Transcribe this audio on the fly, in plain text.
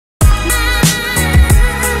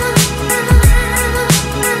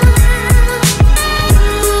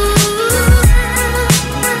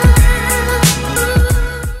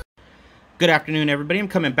Good afternoon, everybody. I'm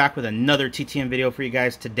coming back with another TTM video for you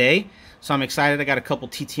guys today. So I'm excited. I got a couple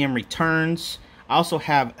TTM returns. I also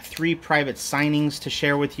have 3 private signings to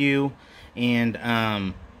share with you,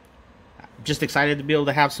 and just excited to be able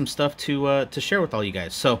to have some stuff to share with all you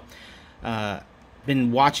guys. So,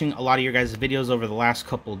 been watching a lot of your guys' videos over the last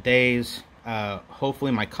couple of days. Hopefully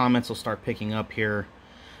my comments will start picking up here.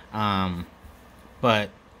 But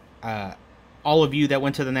all of you that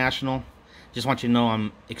went to the National, just want you to know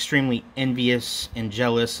I'm extremely envious and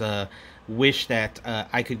jealous. Wish that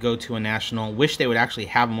I could go to a National. Wish they would actually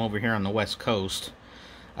have them over here on the West Coast.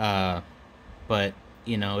 But,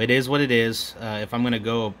 you know, it is what it is. If I'm going to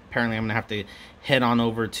go, apparently I'm going to have to head on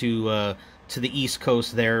over to the East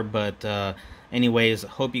Coast there. But anyways,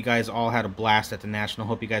 hope you guys all had a blast at the National.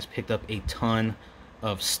 Hope you guys picked up a ton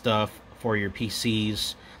of stuff for your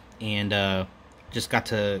PCs. And just got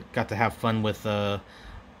to have fun with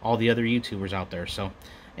all the other YouTubers out there. So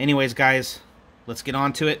anyways, guys, let's get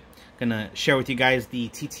on to it. Gonna share with you guys the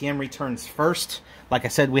TTM returns first. Like I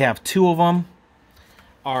said, we have 2 of them.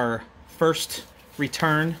 Our first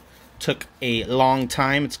return took a long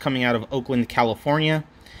time. It's coming out of Oakland, California.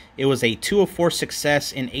 It was a 2 of 4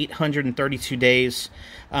 success in 832 days.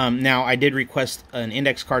 Now, I did request an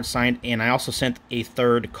index card signed, and I also sent a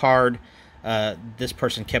 3rd card. This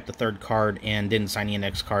person kept the 3rd card and didn't sign the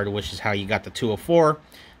index card, which is how you got the 2 of 4.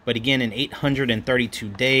 But again, in 832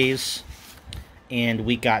 days, and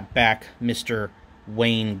we got back Mr.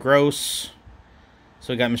 Wayne Gross.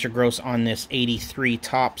 So we got Mr. Gross on this 83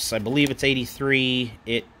 tops. I believe it's 83.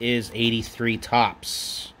 It is 83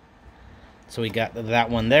 tops. So we got that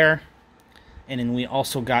one there. And then we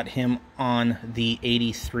also got him on the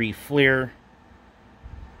 83 Fleer.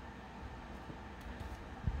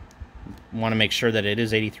 Want to make sure that it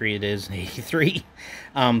is 83. It is 83.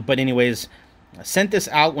 But anyways, I sent this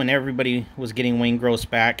out when everybody was getting Wayne Gross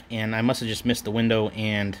back, and I must have just missed the window,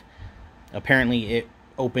 and apparently it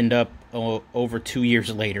opened up over 2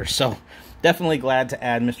 years later. So definitely glad to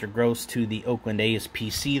add Mr. Gross to the Oakland A's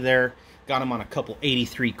PC there. Got him on a couple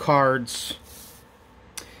 83 cards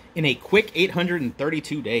in a quick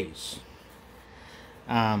 832 days.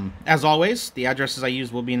 As always, the addresses I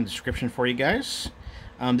use will be in the description for you guys.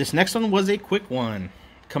 This next one was a quick one,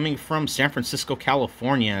 coming from San Francisco,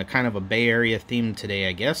 California. Kind of a Bay Area theme today,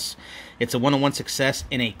 I guess. It's a 1-on-1 success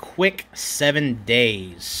in a quick 7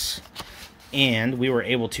 days. And we were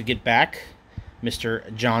able to get back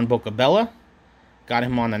Mr. John Boccabella. Got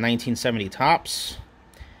him on the 1970 tops.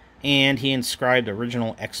 And he inscribed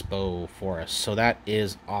Original Expo for us. So that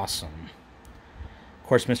is awesome. Of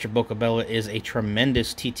course, Mr. Boccabella is a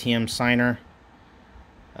tremendous TTM signer.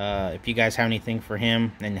 If you guys have anything for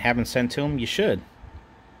him and haven't sent to him, you should.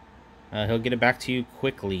 He'll get it back to you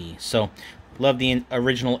quickly. So, love the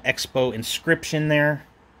Original Expo inscription there.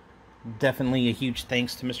 Definitely a huge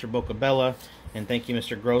thanks to Mr. Boccabella. And thank you,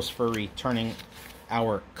 Mr. Gross, for returning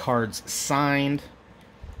our cards signed.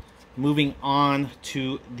 Moving on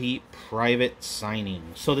to the private signing.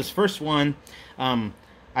 So this first one, I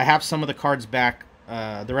have some of the cards back.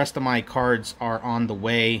 The rest of my cards are on the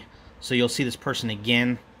way. So you'll see this person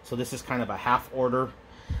again. So this is kind of a half order.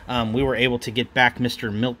 We were able to get back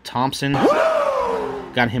Mr. Milt Thompson.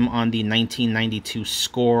 Got him on the 1992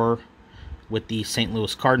 score with the St.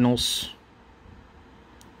 Louis Cardinals.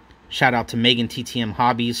 Shout out to Megan TTM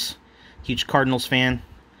Hobbies. Huge Cardinals fan.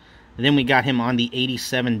 And then we got him on the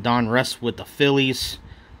 87 Don Russ with the Phillies.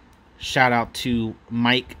 Shout out to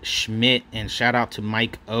Mike Schmidt and shout out to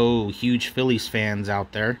Mike O. Huge Phillies fans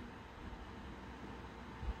out there.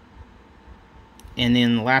 And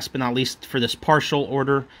then last but not least for this partial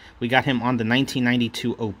order, we got him on the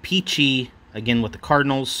 1992 O-Pee-Chee, again with the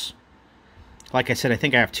Cardinals. Like I said, I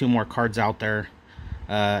think I have 2 more cards out there.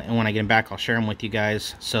 And when I get them back, I'll share them with you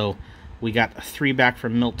guys. So we got 3 back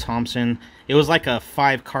from Milt Thompson. It was like a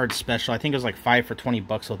 5-card special. I think it was like 5 for 20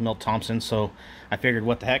 bucks with Milt Thompson. So I figured,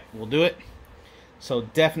 what the heck, we'll do it. So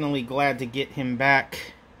definitely glad to get him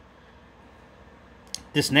back.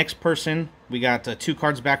 This next person, we got 2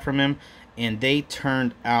 cards back from him. And they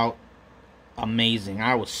turned out amazing.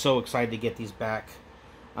 I was so excited to get these back.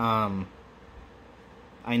 I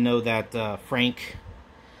know that Frank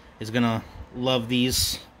is going to love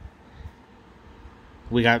these.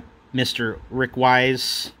 We got Mr. Rick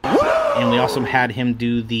Wise. And we also had him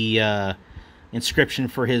do the inscription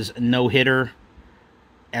for his no-hitter,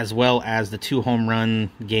 as well as the 2 home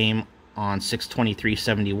run game on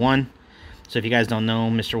 6/23/71. So if you guys don't know,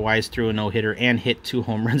 Mr. Wise threw a no-hitter and hit 2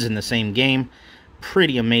 home runs in the same game.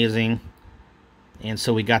 Pretty amazing. And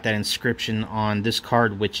so we got that inscription on this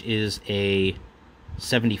card, which is a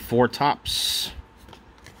 74 tops.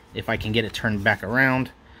 If I can get it turned back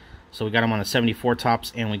around. So we got him on the 74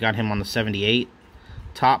 tops, and we got him on the 78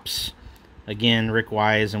 tops. Again, Rick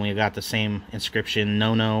Wise, and we got the same inscription,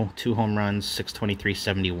 no, 2 home runs,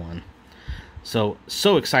 623-71. So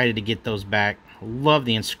excited to get those back. Love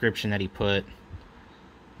the inscription that he put.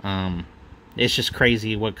 It's just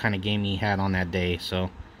crazy what kind of game he had on that day. So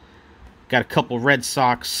got a couple Red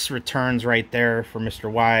Sox returns right there for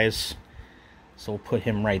Mr. Wise. So we'll put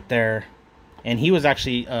him right there. And he was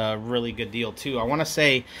actually a really good deal too. I want to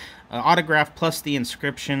say autograph plus the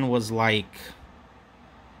inscription was like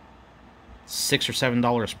 $6 or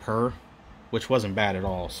 $7 per, which wasn't bad at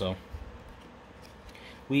all. So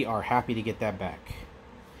we are happy to get that back.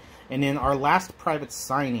 And then our last private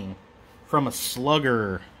signing from a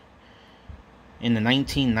slugger in the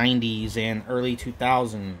 1990s and early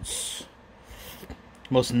 2000s.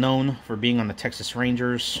 Most known for being on the Texas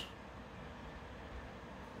Rangers.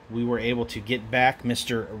 We were able to get back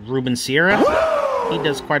Mr. Ruben Sierra. He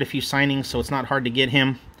does quite a few signings, so it's not hard to get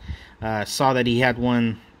him. Saw that he had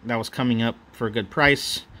one that was coming up for a good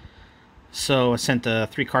price. So I sent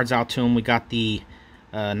 3 cards out to him. We got the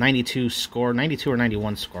 92 score, 92 or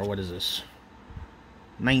 91 score. What is this?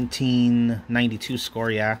 1992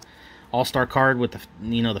 score, yeah. All-star card with the,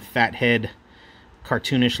 the fat head,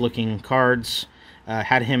 cartoonish looking cards.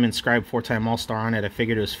 Had him inscribed 4-time All-Star on it. I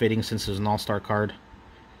figured it was fitting since it was an All-Star card.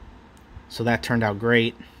 So that turned out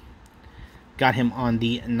great. Got him on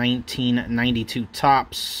the 1992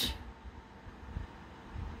 tops.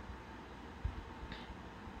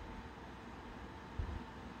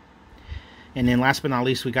 And then last but not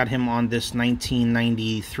least, we got him on this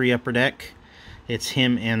 1993 Upper Deck. It's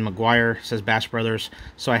him and McGuire. It says Bash Brothers.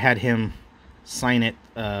 So I had him sign it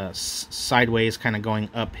sideways, kind of going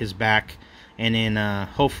up his back. And then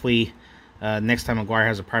hopefully next time McGuire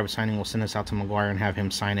has a private signing, we'll send this out to McGuire and have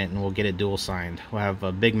him sign it, and we'll get it dual signed. We'll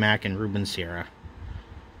have Big Mac and Ruben Sierra.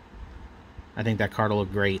 I think that card will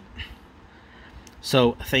look great.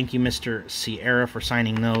 So thank you, Mr. Sierra, for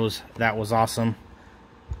signing those. That was awesome.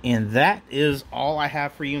 And that is all I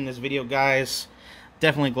have for you in this video, guys.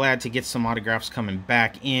 Definitely glad to get some autographs coming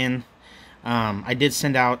back in. I did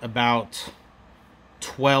send out about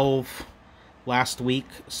 12 last week,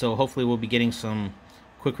 so hopefully we'll be getting some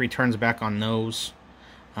quick returns back on those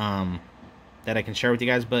that I can share with you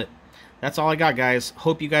guys. But that's all I got, guys.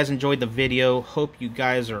 Hope you guys enjoyed the video. Hope you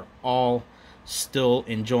guys are all still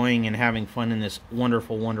enjoying and having fun in this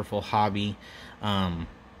wonderful, wonderful hobby.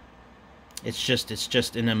 It's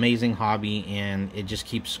just an amazing hobby, and it just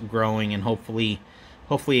keeps growing, and hopefully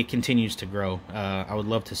it continues to grow. I would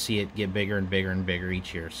love to see it get bigger and bigger and bigger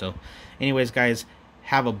each year. So anyways, guys,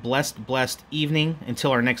 have a blessed evening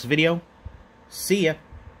until our next video. See ya.